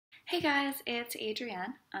Hey guys, it's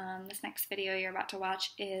Adrienne. This next video you're about to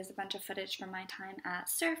watch is a bunch of footage from my time at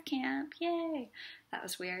surf camp. Yay! That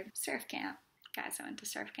was weird. Surf camp. Guys, I went to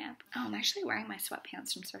surf camp. Oh, I'm actually wearing my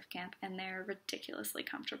sweatpants from surf camp and they're ridiculously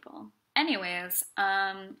comfortable. Anyways,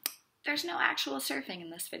 there's no actual surfing in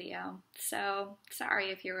this video, so sorry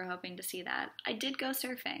if you were hoping to see that. I did go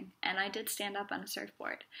surfing and I did stand up on a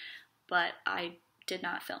surfboard, but I did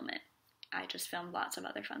not film it. I just filmed lots of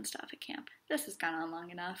other fun stuff at camp. This has gone on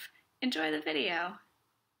long enough. Enjoy the video.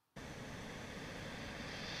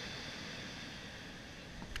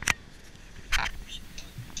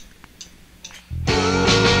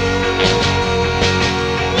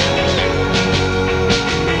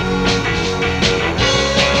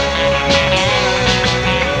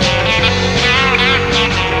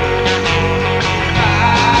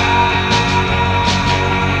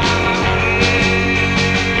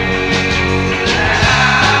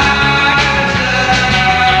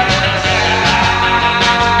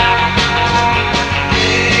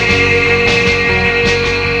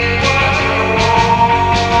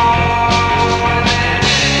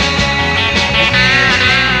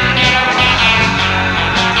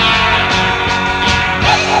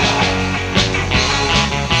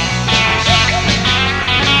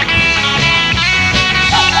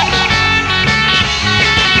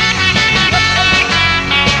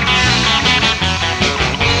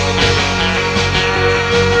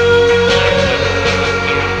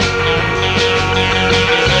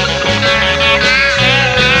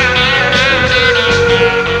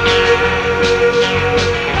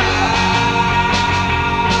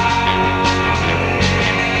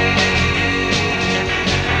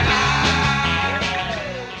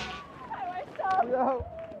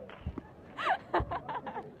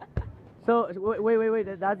 So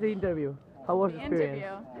wait, that's the interview. How was the experience?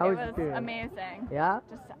 How was the experience? Amazing. Yeah?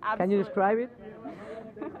 Just absolutely. Can you describe it?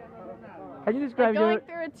 Can you describe like going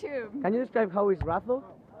through a tube. Can you describe how is Razo?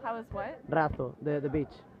 How is what? Razo, the beach.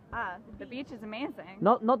 Ah, the beach is amazing.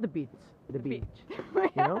 Not the beach, the beach. You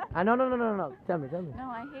know? No. Tell me. No,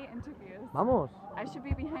 I hate interviews. Vamos. I should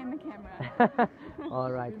be behind the camera.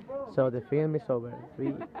 All right. So the film is over.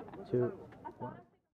 3, 2, 1.